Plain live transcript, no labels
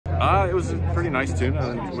It was a pretty nice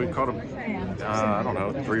tuna, and we caught them, I don't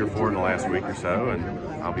know, 3 or 4 in the last week or so, and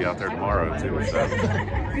I'll be out there tomorrow too,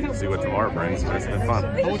 so see what tomorrow brings, but it's been fun.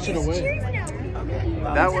 How much did it weigh?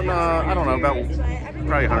 That one, I don't know, about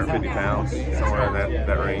probably 150 pounds, somewhere in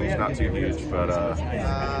that range, not too huge, but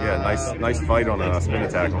yeah, nice fight on a spinning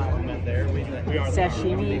tackle.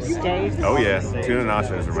 Sashimi, steak? Oh yeah, tuna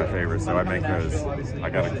nachos are my favorite, so I make those. I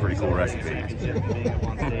got a pretty cool recipe.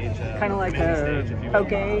 Kind of like a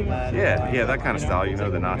poke? Yeah, that kind of style, you know,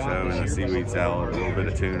 the nacho and the seaweed salad, a little bit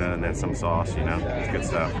of tuna, and then some sauce, you know, it's good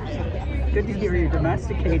stuff. Good to hear you're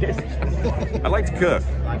domesticated. I like to cook,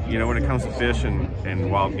 you know, when it comes to fish and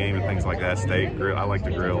wild game and things like that, steak, grill, I like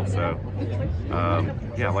to grill, so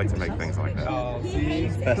yeah, I like to make things like that.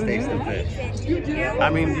 Best taste in fish. I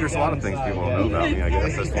mean, there's a lot of things people don't know about me, I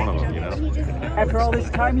guess, that's one of them, you know. After all this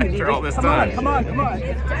time, you need After all this come time. Come on.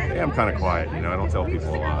 Yeah, I'm kind of quiet, you know, I don't tell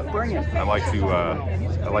people a lot. Bring it. I like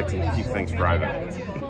to keep things private.